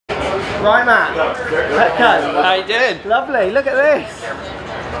Right, Matt. Petco. How you doing? Lovely. Look at this.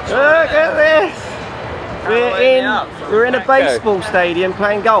 Look at this. We're in a baseball stadium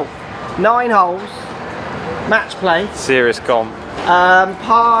playing golf. 9 holes. Match play. Serious comp.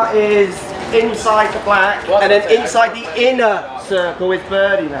 Par is inside the black, and then inside the inner circle is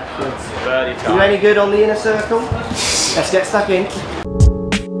birdie methods. Birdie time. You any good on the inner circle? Let's get stuck in.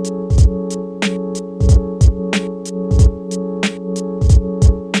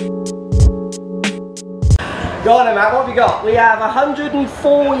 Go on then, Matt, what have we got? We have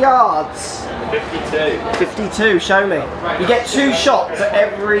 104 yards. 52. 52, show me. You get 2 shots at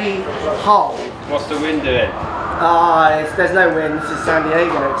every hole. What's the wind doing? There's no wind, this is San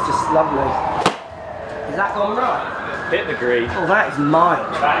Diego, it's just lovely. Has that gone right? Hit the green. Oh, that is mine.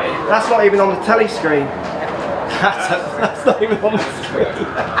 That's not even on the telly screen. That's not even on the screen.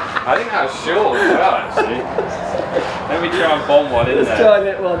 I think that was short as well, actually. Let me try and bomb one in there. Let's try and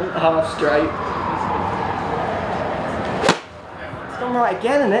hit one half straight. It's gone right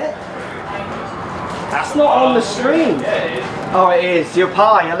again, isn't it? That's not on the screen. Oh, it is. You're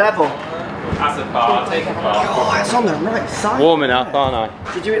par, you're level. That's a par, take a par. Oh, it's on the right side. Warming up, aren't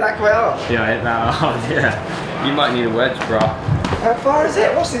I? Did you hit that quite hard? Yeah, I hit that hard, yeah. You might need a wedge, bro. How far is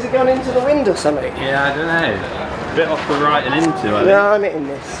it? What's, is it going into the wind or something? Yeah, I don't know. A bit off the right and into, I think. No, I'm hitting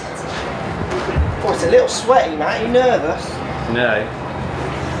this. Oh, it's a little sweaty, Matt. Are you nervous? No.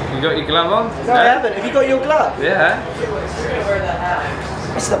 You got your glove on? No, I haven't. Have you got your glove? Yeah.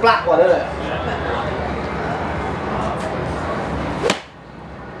 It's the black one, isn't it?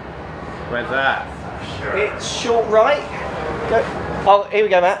 Where's that? It's short right. Go. Oh, here we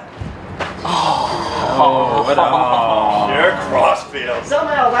go, Matt. Oh, you're Crossfield.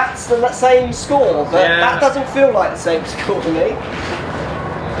 Somehow that's the same score, but that doesn't feel like the same score to me.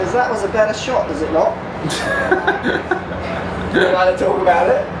 Because that was a better shot, does it not? Do you want to talk about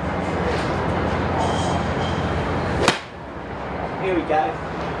it? Here we go.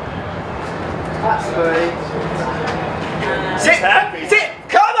 That's birdie. Sit! Sit!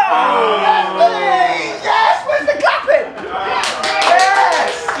 Come on! Yes! Where's the clapping?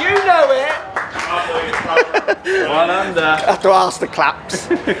 Yes! You know it! 1 under. I have to ask the claps.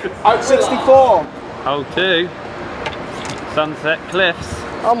 Out 64. Hole 2. Sunset Cliffs.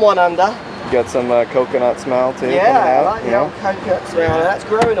 I'm 1 under. Got some coconut smell too. Yeah, I like the old coconut smell. That's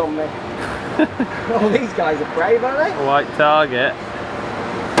growing on me. Oh, these guys are brave, aren't they? White target.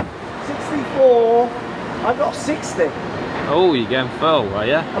 64. I've got 60. Oh, you're going full, are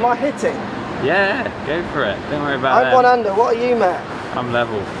you? Am I hitting? Yeah, go for it. Don't worry about I'm 1 under. What are you, Matt? I'm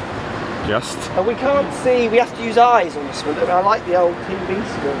level. Just. And we can't see. We have to use eyes on this one. Don't we? I like the old TV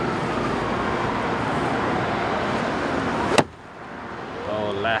screen.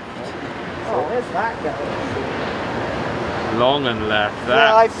 Oh, left. Oh, where's that going? Long and left. Yeah,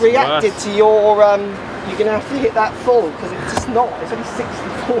 That's I've reacted worse. to your. You're gonna have to hit that full because it's just not. It's only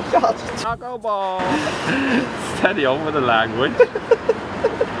 64 yards. Taco ball. Steady on with the language.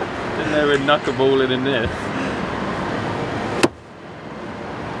 Didn't know we're knuckleballing in this.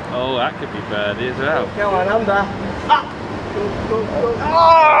 Oh, that could be birdie as well. Go on, under. Ah!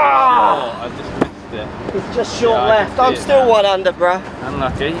 Oh, I just missed it. It's just short Yeah, left. I'm still 1 under, bruh.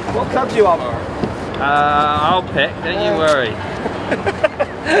 Unlucky. What clubs you on? I'll pick, don't you worry.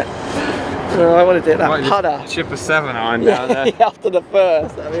 Oh, I want to do that putter. Chip a 7-iron down there. After the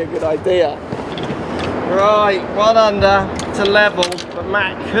first, that'd be a good idea. Right, 1 under to level, but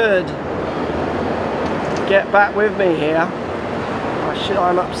Matt could get back with me here.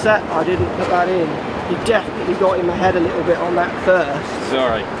 I'm upset I didn't put that in. You definitely got him ahead a little bit on that first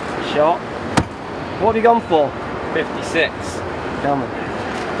Sorry. shot. What have you gone for? 56. Come on.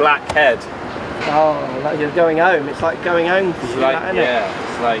 Black head. Oh, like you're going home. It's like going home for you, Like, that, isn't yeah,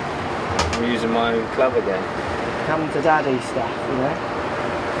 it's like I'm using my own club again. it? Come to daddy stuff, you know.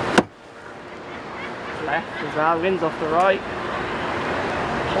 Left as well, wind's off the right.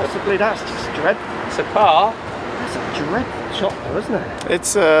 Possibly that's just dreadful. It's a par. That's a dreadful shot though, isn't it?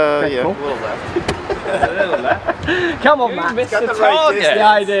 It's yeah, a Dreadful. little left. A little left. Come on, You Matt. missed Got the the right target. distance. Yeah,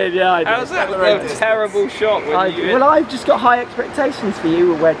 I did, yeah, I did. How's that the a right terrible shot when you Well, I've just got high expectations for you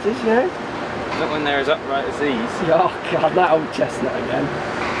with wedges, you know? not when they're as upright as these. Oh god, that old chestnut again.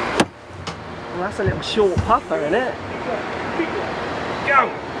 Well, that's a little short puffer, isn't it? Go!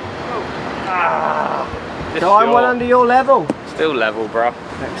 Ah! So I'm 1 under your level. Still level, bro.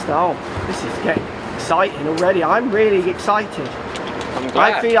 Next hole. This is getting exciting already. I'm really excited. I'm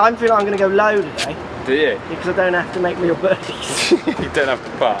glad. I'm feeling I'm going to go low today. Do you? Because I don't have to make real birdies. You don't have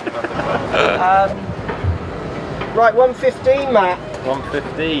to putt. Right, 115, Matt.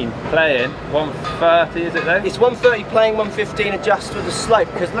 115. Playing. 130, is it though? It's 130 playing, 115 adjust with the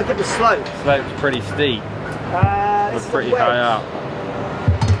slope, because look at the slope. Slope's pretty steep. We're We're pretty high up.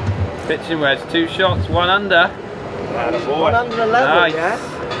 Pitching wedge, 2 shots, 1 under. One under the level, Nice.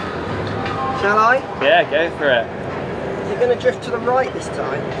 yeah? Shall I? Yeah, go for it. You're going to drift to the right this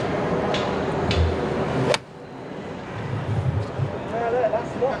time. No, look,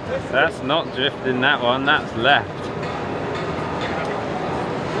 that's not drifting. That's not drifting, that one, that's left.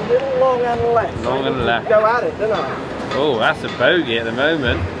 A little long and left. Long and left. Go at it, don't I? Oh, that's a bogey at the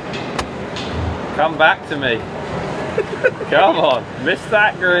moment. Come back to me. Come on, miss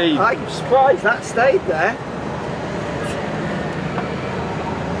that green. I'm surprised that stayed there.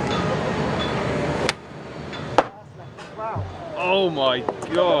 Wow. Oh my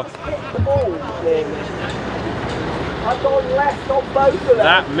god. Hit the ball near me. I've gone left on both of them.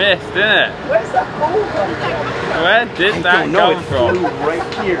 That missed, didn't it? Where's that ball come from? Where did that come from?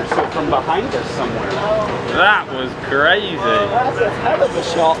 Right here, so from behind us somewhere. That was crazy. That's a hell of a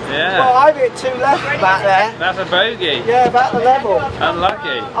shot. Yeah. Well, I've hit 2 left back there. That's a bogey. Yeah, about the level.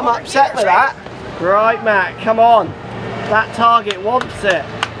 Unlucky. I'm upset with that. Right, Matt, come on. That target wants it.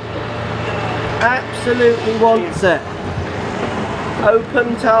 Absolutely wants it.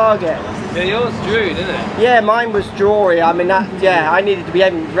 Open target. Yeah, yours drew, didn't it? Yeah, mine was drawy. I mean, that, yeah, I needed to be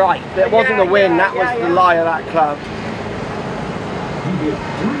aiming right. That wasn't the win, that was the lie of that club.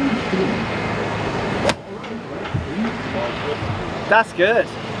 That's good.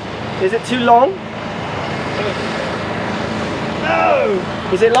 Is it too long? No!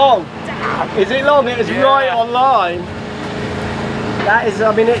 Is it long? Is it long? It was right on line. That is,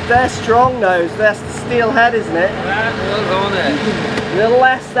 I mean, they're strong nose. That's the steel head, isn't it? That was on it. A little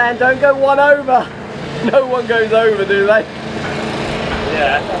less than, don't go 1 over. No one goes over, do they?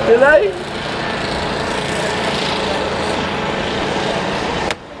 Yeah. Do they?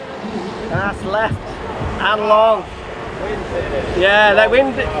 That's left and long. Yeah, that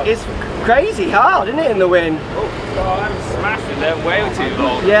wind is crazy hard, isn't it, in the wind? Oh, I'm smashing them way too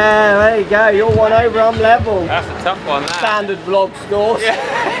long. Yeah, there you go. You're 1 over, I'm level. That's a tough one, that. Standard vlog scores.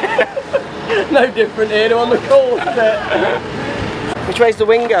 Yeah. No different here on the course, is it? Which way's the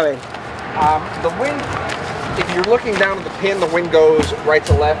wind going? The wind, if you're looking down at the pin, the wind goes right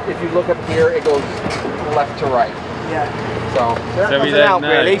to left. If you look up here, it goes left to right. Yeah. So that So we doesn't help, don't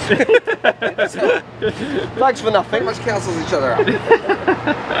know. really. Flags for nothing. pretty much cancels each other out.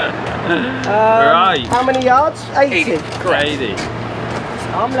 Right. How many yards? 80. Correct. 80.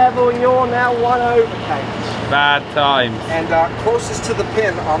 I'm level and you're now 1 over, Kate. Bad times. And closest to the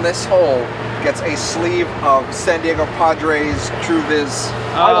pin on this hole gets a sleeve of San Diego Padres True Viz.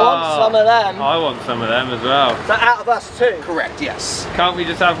 I want some of them. I want some of them as well. So out of us too. Correct, yes. Can't we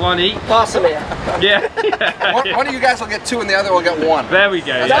just have one each? Pass them here. Yeah. One of you guys will get 2 and the other will get 1. There we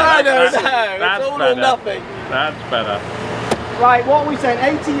go. No, yeah. no, That's it's all better. or nothing. That's better. Right, what are we saying?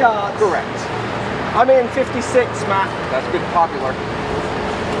 80 yards. Correct. I'm in 56, Matt. That's been popular.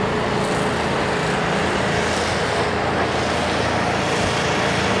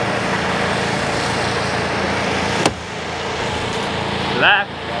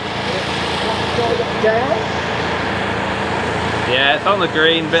 Left. Down. Yeah, it's on the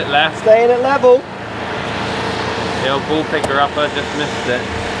green, bit left. Staying at level. The old ball picker upper just missed it.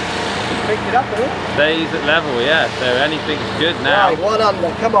 Picked it up, hasn't it? Stays at level, yeah. So anything's good now. Right, 1 under.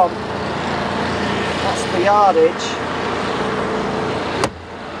 Come on. That's the yardage.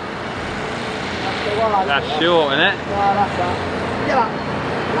 That's the one. That's short, isn't it? No, that's that. Get up.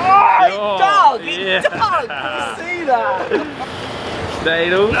 Oh, it Short. dug! It Yeah. dug! Can you see that?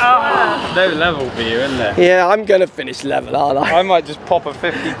 Stayed all. Oh, no level for you, isn't there? Yeah, I'm going to finish level, aren't I? I might just pop a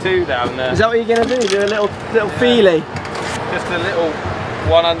 52 down there. Is that what you're going to do? Do a little feely? Just a little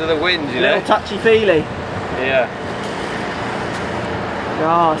one under the wind, you know? Little touchy-feely? Yeah.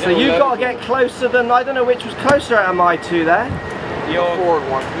 Oh, so Little you've got to local. get closer than, I don't know which was closer out of my 2 there. Your Forward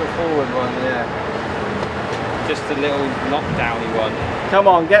one. forward one, yeah. Just a little knockdowny one. Come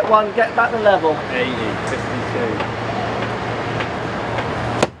on, get back the level. 80, 52.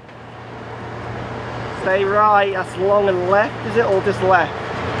 Stay right, that's long and left, is it? Or just left?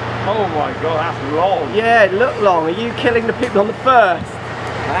 Oh my god, that's long. Yeah, look long. Are you killing the people on the first?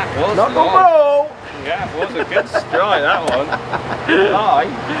 That was Not the long. ball! Yeah, it was a good strike, that one. Aye.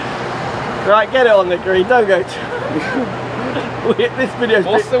 Right, get it on the green, don't go too... This video's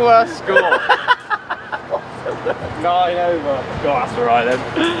What's the worst score? 9 over. God, that's alright then.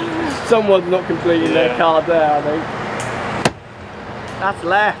 Someone's not completing their Yeah. card there, I think. That's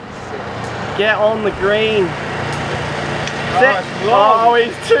left. Get on the green. it's long. Oh,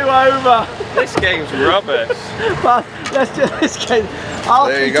 he's 2 over. This game's rubbish. But let's just this game. I'll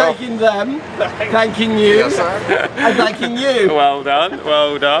There be you go. taking them, thanking you, Yes, sir. and thanking you. Well done,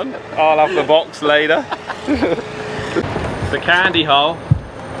 well done. I'll have the box later. It's the candy hole.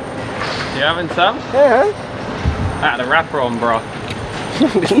 You having some? Yeah. Out of the wrapper on, bro.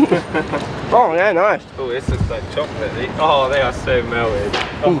 Oh, yeah, nice. Oh, this looks like chocolate. Oh, they are so melted.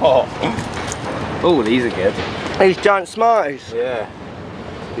 Oh, these are good. These giant Smarties. Yeah,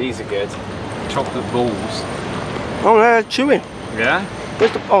 these are good. Chocolate balls. Oh, they're chewing. Yeah?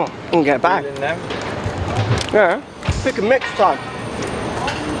 Where's the, oh, I can get it back. In them? Yeah. Pick and mix time.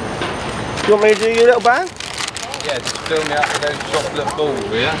 You want me to do your little bag? Yeah, just fill me up with those chocolate balls,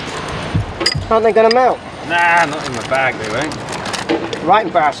 will ya? Aren't they going to melt? Nah, not in my bag, they won't. Right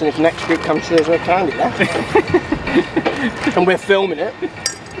embarrassing if next group comes through, there's no candy left. And we're filming it.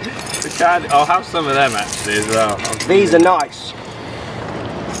 The candy, I'll have some of them actually as well. These are nice.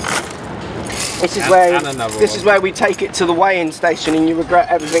 This is where we take it to the weighing station and you regret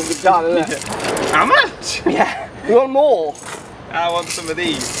everything you've done, isn't it? How much? Yeah. You want more? I want some of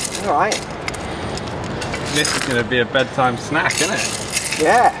these. Alright. This is going to be a bedtime snack, isn't it?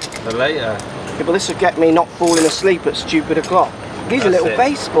 Yeah. For later. Yeah, but this will get me not falling asleep at stupid o'clock. These are That's little it.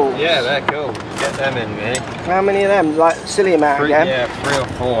 baseballs. Yeah, they're cool. Get them in me. How many of them? Like silly amount again? Yeah, 3 or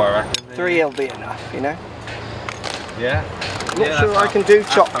 4 I reckon. 3 will be enough, you know. Yeah. I'm not sure I can do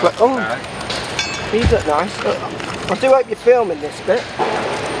chocolate. Oh, these look nice. I do hope you're filming this bit.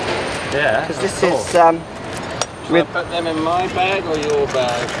 Yeah. Because this is, Should I put them in my bag or your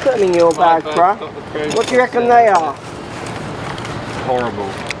bag? put them in your bag, bruh. What do you reckon they are? Horrible.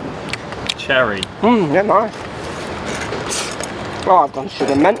 Cherry. They're nice. Oh, I've gone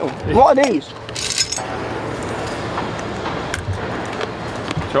sugar mental. What are these?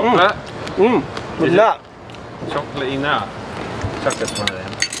 Chocolate? With Is it? nut. Chocolatey nut. Chuck us one of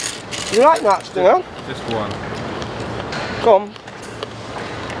them. You like nuts, do you? Just one. Come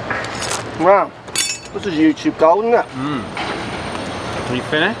on. Wow. This is YouTube gold, isn't it? Can you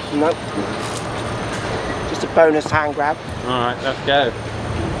finish? Nope. Just a bonus hand grab. Alright, let's go.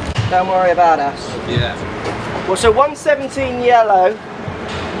 Don't worry about us. Yeah. Well, so 117 yellow,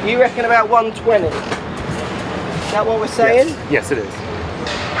 you reckon about 120? Is that what we're saying? Yes, it is.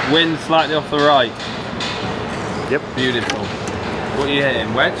 Wind slightly off the right. Yep. Beautiful. What are you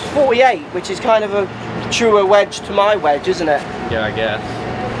hitting? Wedge? 48, which is kind of a truer wedge to my wedge, isn't it? Yeah, I guess.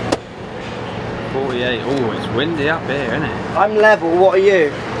 48. Oh, it's windy up here, isn't it? I'm level, what are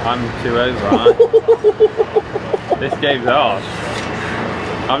you? I'm 2 over, aren't I? This game's hard.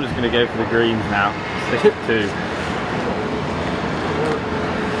 I'm just going to go for the greens now. 6-2.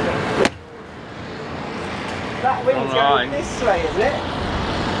 That wind's Alright. going this way, isn't it?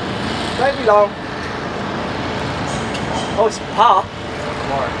 Won't be long. Oh, it's par.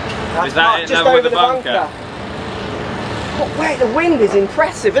 That's Is that par, it just then over with the bunker? But wait, the wind is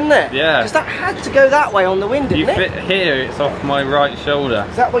impressive, isn't it? Yeah. Because that had to go that way on the wind, You didn't it? fit here, it's off my right shoulder.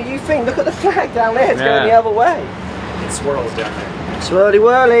 Is that what you think? Look at the flag down there, it's Yeah. going the other way. It swirls down there. Swirly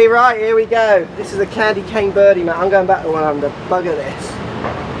whirly, right, here we go. This is a candy cane birdie, mate. I'm going back to 1 under. Bugger this.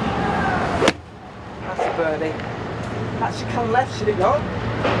 That's a birdie. That should come left, should it not?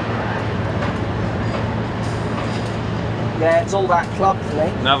 Yeah, it's all that club to me.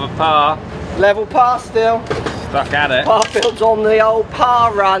 Another par. Level par still. Stuck at it. Barfield's on the old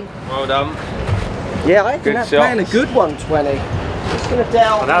par run. Well done. Yeah, I think Good that's playing a shots. good 120. Just gonna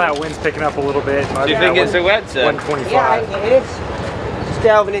delve. Well, now that wind's picking up a little bit. Do you think it's a wedge then? 125. Yeah, I think it is. Just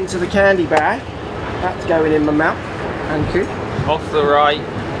delving into the candy bag. That's going in my mouth. Thank you. Off the right.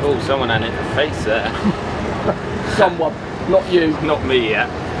 Oh, someone had it in the face there. Someone, not you, Not me yet.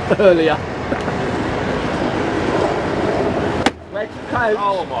 earlier. Where'd you go?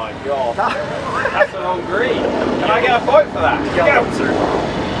 Oh my god. That's a long green. Can I get a point for that?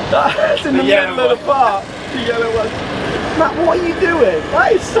 That's in the yellow middle of the one. park. The yellow one. Matt, what are you doing?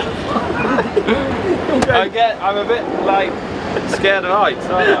 That is so funny. I'm a bit like scared of heights,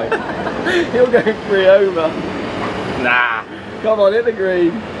 aren't I? You're going 3 over. Nah. Come on, hit the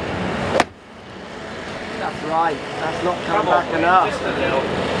green. That's right. That's not come back enough. Just a little.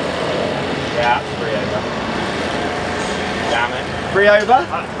 Yeah, that's 3 over. Damn it. 3 over?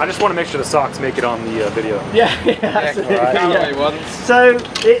 I just want to make sure the socks make it on the video. Yeah, absolutely. Callaway ones. So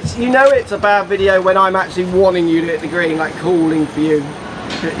it's, you know, it's a bad video when I'm actually wanting you to hit the green, like calling for you.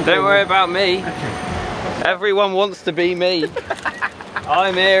 Don't worry about me. Everyone wants to be me.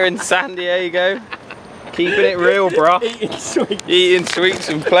 I'm here in San Diego, keeping it real, bruh. Eating sweets. Eating sweets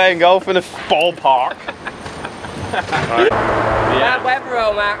and playing golf in a ballpark. Bad weather,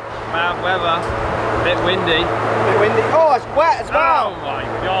 old Matt. Bad weather. Bit windy. Bit windy. Oh, it's wet as Oh well. my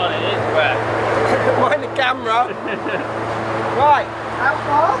god, it is wet. Mind the camera. Right, How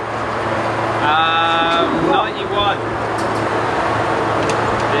far? 91.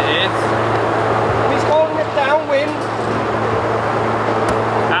 It is. He's holding it downwind.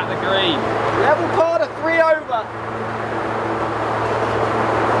 At the green. Level par to 3 over.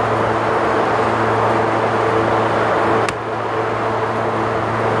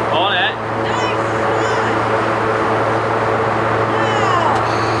 On it.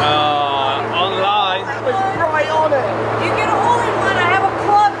 Online. That was right on it. You get a hole in one, I have a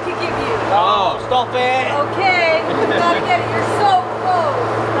club to give you. Oh, stop it. Okay, you gotta get it, you're so close.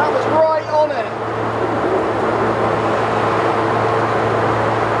 That was right on it.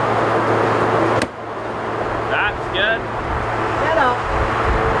 That's good. Get up.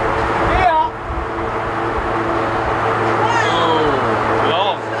 Get up. Oh,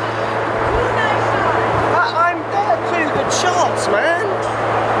 long. Two nice shots. They're 2 good shots, man.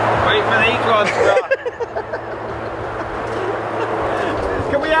 Wait for these ones, bro.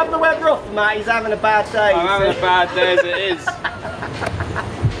 Can we have the weather off, Matt? He's having a bad day. I'm having a bad day as it is.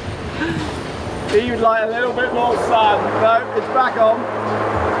 He would like a little bit more sun. No, it's back on.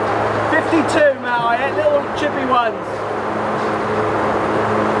 52, Matt. I hit little chippy ones.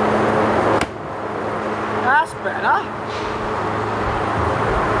 That's better.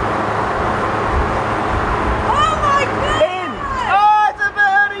 Oh my god! In. Oh, it's a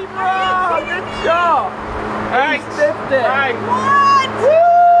birdie, bro. Good shot. He stiffed it. Right. What?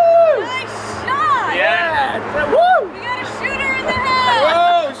 Woo! Nice shot! Yeah. Woo! We got a shooter in the house!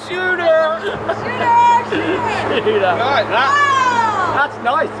 Whoa, shooter. Shooter! Right, that Wow! That's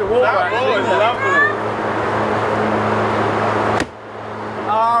nice to walk ball is lovely.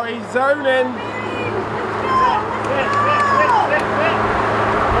 Oh, he's zoning.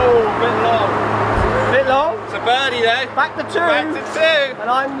 Oh, a bit long. Bit long. It's a birdie though. Back to 2. Back to 2. And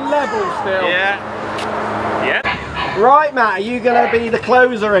I'm level still. Yeah. Yeah. Right, Matt, are you going to be the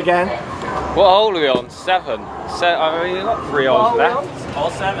closer again? What hole are we on? 7. So I mean, you've got 3 holes What hole left.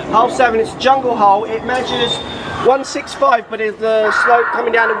 Hole 7. Hole 7, it's a jungle hole. It measures 165, but is the slope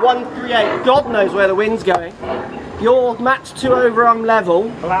coming down to 138. God knows where the wind's going. Your Matt's 2 over, I'm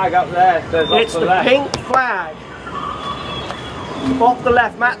level. Flag up there. Says It's the pink flag. Off the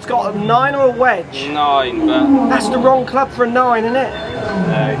left, Matt's got a 9 or a wedge. 9, but That's the wrong club for a 9, isn't it?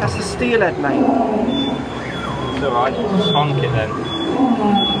 no. That's the steelhead, mate. It's alright. Funk it then.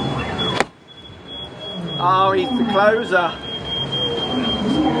 Oh, he's the closer.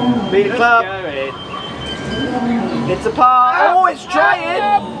 Be the club. It's a par. Oh, it's trying.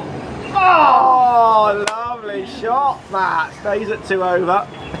 Oh, lovely shot, Matt. Stays at 2 over.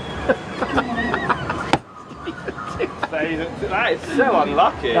 That is so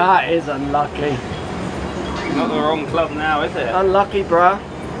unlucky. That is unlucky. Not the wrong club now, is it? Unlucky, bruh.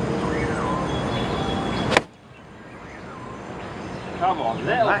 Come on,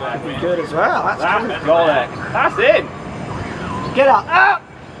 little That bit. could be good as well. That's That's good. got it. That's in. Get up. Up,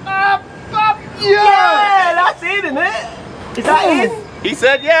 up, up. Yeah, that's in, isn't it? Is that in? He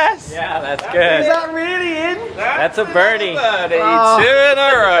said yes. Yeah, that's Is good. that really in? That's a birdie. Oh. 2 in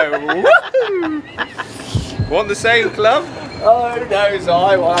a row. Woo! Want the same club? Oh, who knows?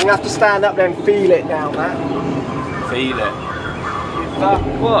 I'm going to have to stand up there and feel it now, Matt. Feel it.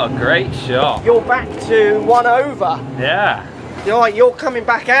 What a great shot. You're back to 1 over. Yeah. You're coming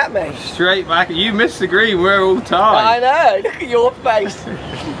back at me. Straight back. You missed the green. We're all I tied. know, look at your face.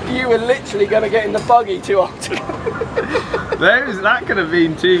 You were literally going to get in the buggy too often. That could have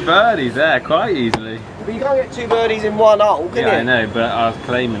been 2 birdies there quite easily. But you can't get 2 birdies in 1 hole, can you? Yeah, I know, but I was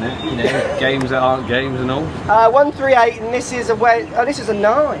claiming it. You know, games that aren't games and all. 138, and this is a this is a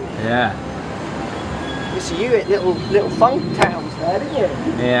 9. Yeah. So you hit little funk towns there, didn't you?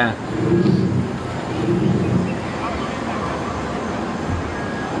 Yeah.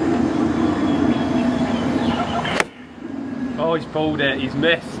 Oh, he's pulled it. He's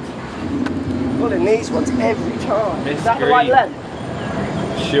missed. Pulling these ones every time. Miss Is that the green. right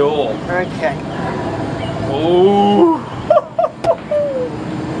length? Sure. Okay. Oh.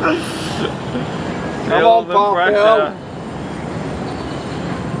 Come on, Parkville.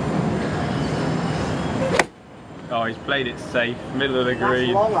 Oh, he's played it safe, middle of the That's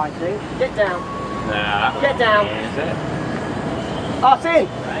green. long, I think. Get down. Nah. Get down. Is it? Oh, it's in.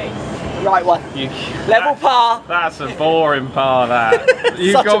 The right one. Level par. That's a boring par, that.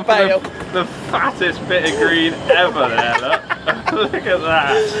 You've Such a gone fail. for the fattest bit of green ever there, look. Look at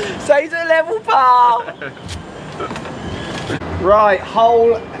that. Says a level par. Right,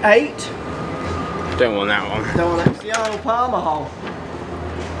 hole 8. Don't want that one. Don't want that's the Arnold Palmer hole.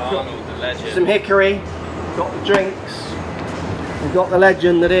 Arnold, the legend. Some hickory, got the drinks, we've got the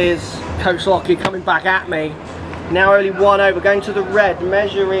legend that is Coach Lockey coming back at me. Now only one over, going to the red,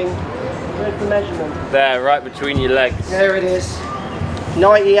 measuring. Where's the measurement? There, right between your legs. There it is.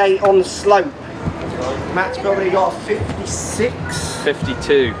 98 on the slope. Matt's probably got a 56.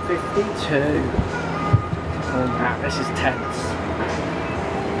 52. 52. Oh Matt, this is tense.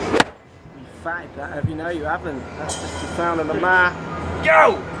 You fagged that, have you? No, you haven't. That's just the sound of the mat.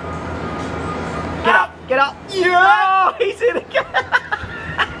 Go! Get up, get up. Yeah! Oh, he's in again.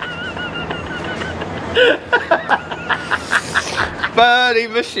 Birdie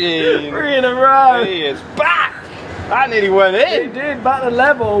machine. 3 in a row. He is back. That nearly went in. It did, back to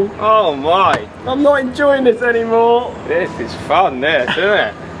level. Oh my. I'm not enjoying this anymore. This is fun, this, isn't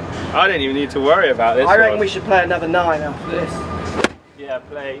it? I don't even need to worry about this. I reckon one. we should play another 9 after this. Yeah,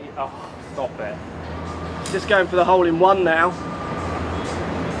 play. Oh, stop it. Just going for the hole in one now.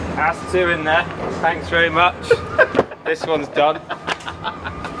 That's 2 in there. Thanks very much. This one's done.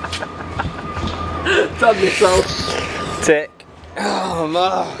 Done yourself. Tick. Oh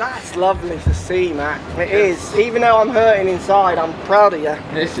man. That's lovely to see, Matt. It is. Even though I'm hurting inside, I'm proud of you.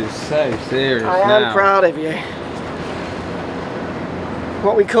 This is so serious. I am proud of you.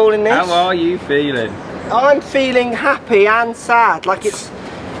 What are we calling this? How are you feeling? I'm feeling happy and sad. Like it's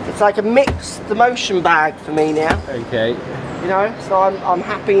like a mixed emotion bag for me now. Okay. You know, so I'm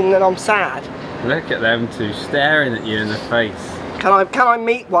happy and then I'm sad. Look at them two staring at you in the face. Can I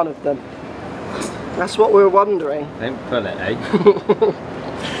meet one of them? That's what we were wondering. Don't pull it, eh?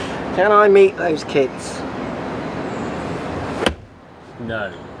 Can I meet those kids? No.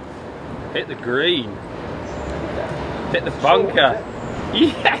 Hit the green. Hit the bunker.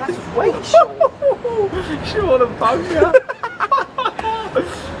 Yes! That's way short. Short of bunker.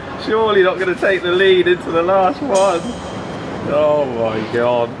 Surely not going to take the lead into the last one. Oh my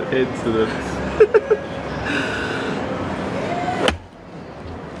god, incidents.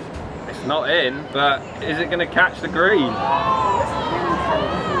 It's not in, but is it going to catch the green?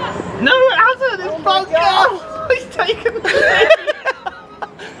 No, it hasn't! It's bunker! He's taken the lead!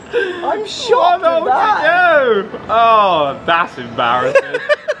 I'm shocked at that. Oh, that's embarrassing.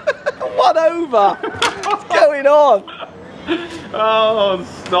 One over. What's going on? Oh,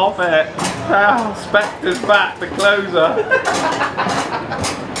 stop it. Oh, Spectre's back, the closer.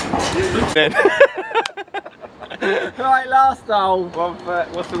 Right, last hole.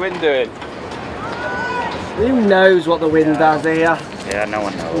 What's the wind doing? Who knows what the wind does here? Yeah, no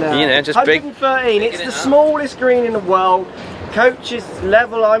one knows. No. You know, just 113. It's the smallest green in the world. Coach is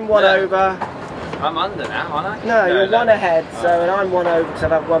level. I'm one over. I'm under now, aren't I? No, you're one ahead. So, and I'm one over because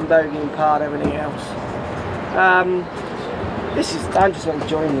I've had one bogey and parred everything else. I'm just not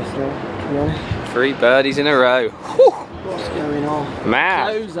enjoying this thing, to be honest. 3 birdies in a row. Whew. What's going on? Mad.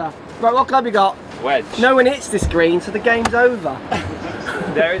 Closer. Right, what club you got? Wedge. No one hits this green, so the game's over.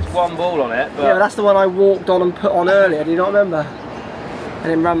 There is one ball on it, but... Yeah, but that's the one I walked on and put on earlier, do you not remember? And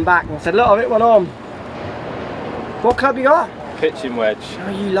then ran back and said, look, I've hit one on. What club you got? pitching wedge. Oh,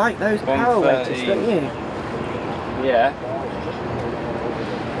 you like those power wedges, don't you? Yeah.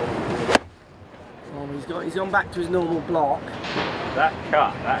 Oh, he's gone back to his normal block. That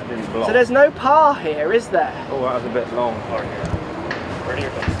cut, that didn't block. So there's no par here, is there? Oh, that was a bit long. Birdie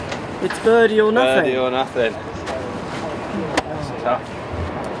or bust? It's birdie or nothing. Birdie or nothing. That's tough.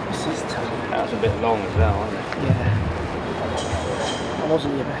 This is tough. That was a bit long as well, wasn't it? Yeah. That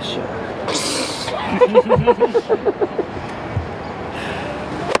wasn't your best shot.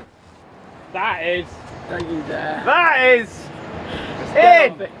 That is. Don't you dare. That is.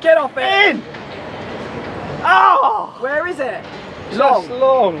 In! Get off it! In! Oh! Where is it? Just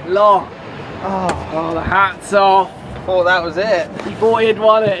long. Long. Oh, the hat's off. Thought that was it. He thought he'd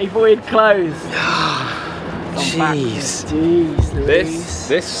won it. He thought he'd closed. Jeez. Jeez, Louise.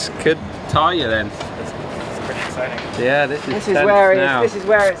 This could tie you then. It's pretty exciting. Yeah, this is tense where now. this is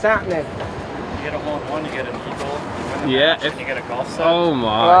where it's happening. You get a hole in one, you get an eagle. Yeah, you get a golf set. Oh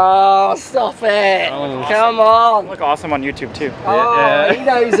my. Oh, stop it. Oh. Come on. Look awesome on YouTube too. Oh, Yeah. he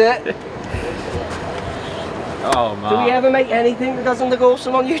knows it. Oh my. Do we ever make anything that doesn't look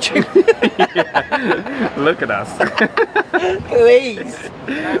awesome on YouTube? Yeah. Look at us. Please.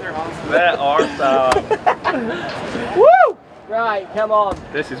 There are some. Woo! Right, come on.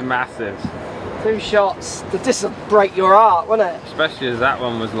 This is massive. 2 shots. This will break your heart, won't it? Especially as that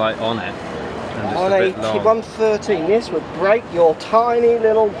one was like on it. And just a bit 180, long. 113. This would break your tiny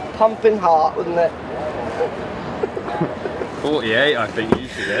little pumping heart, wouldn't it? 48, I think you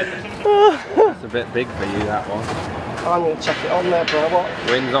should hit. It's a bit big for you, that one. I'm going to chuck it on there, bro. What?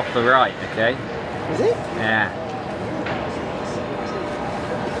 Wind's off the right, okay? Is it? Yeah.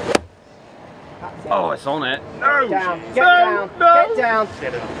 That's it. Oh, it's on it. No! Down. Get No! down. No! Get down.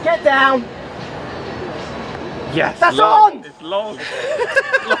 Get it. Get down. Yes. That's long. on! It's long.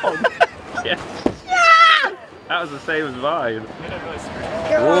 It's long. Yes. Yeah! That was the same as mine.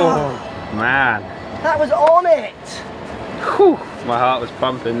 God, Whoa, man. that was on it. Whew. My heart was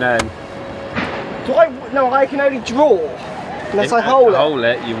pumping then. Do I? No, I can only draw unless If I hole it. Hole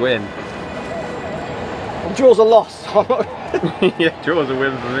it, you win. And draws are lost. I'm not- Yeah, draws a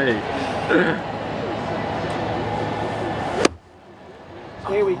win for me.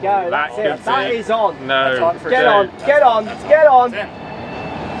 Here we go. That's That it. could That be. is on. No. That's on for Get Jen. on. Get on. Get on. Jen.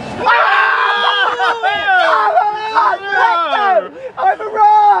 I've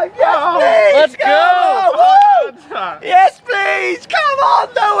arrived! Yes, please! Let's Come go! on! Yes, please! Come on!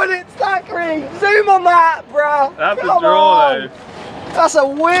 No one hits that green! Zoom on that, bruh! That's a Come draw on. though. That's a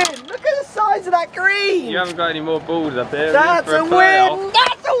win! Look at the size of that green! You haven't got any more balls up here. That's for a playoff. win!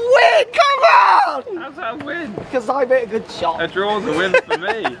 That's a win! Come on! How's that a win? Because I hit a good shot. A draw's a win for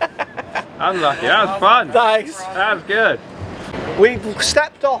me. Unlucky. That was fun. Thanks. That was good. We've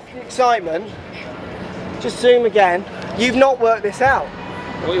stepped off the excitement. Just zoom again. You've not worked this out.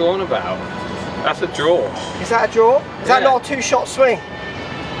 What are you on about? That's a draw. Is that a draw? Is that Yeah. not a 2-shot swing?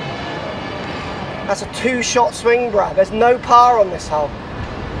 That's a 2-shot swing, bruh. There's no par on this hole.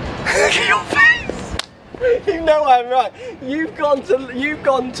 Look at your face. You know I'm right. You've gone to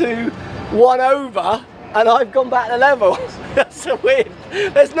 1 over, and I've gone back to level. That's a win.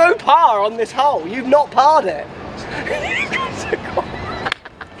 There's no par on this hole. You've not parred it.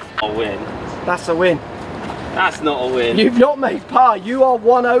 A win. That's a win. That's not a win. You've not made par. You are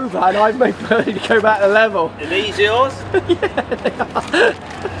 1 over, and I've made birdie to go back to level. Are these yours? Yeah, they are.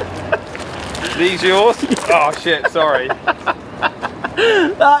 These yours? Oh shit, sorry.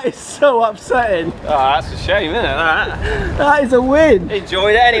 That is so upsetting. Oh, that's a shame, isn't it, that? That is a win.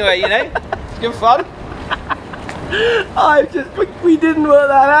 Enjoyed it anyway, you know? It's good fun. We didn't work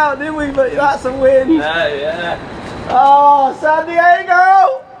that out, did we? But that's a win. No, yeah. Oh, San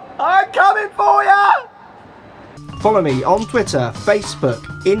Diego! I'm coming for ya! Follow me on Twitter, Facebook,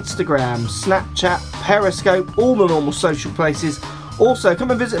 Instagram, Snapchat, Periscope, all the normal social places. Also, come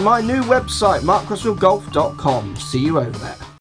and visit my new website, markcrossfieldgolf.com. See you over there.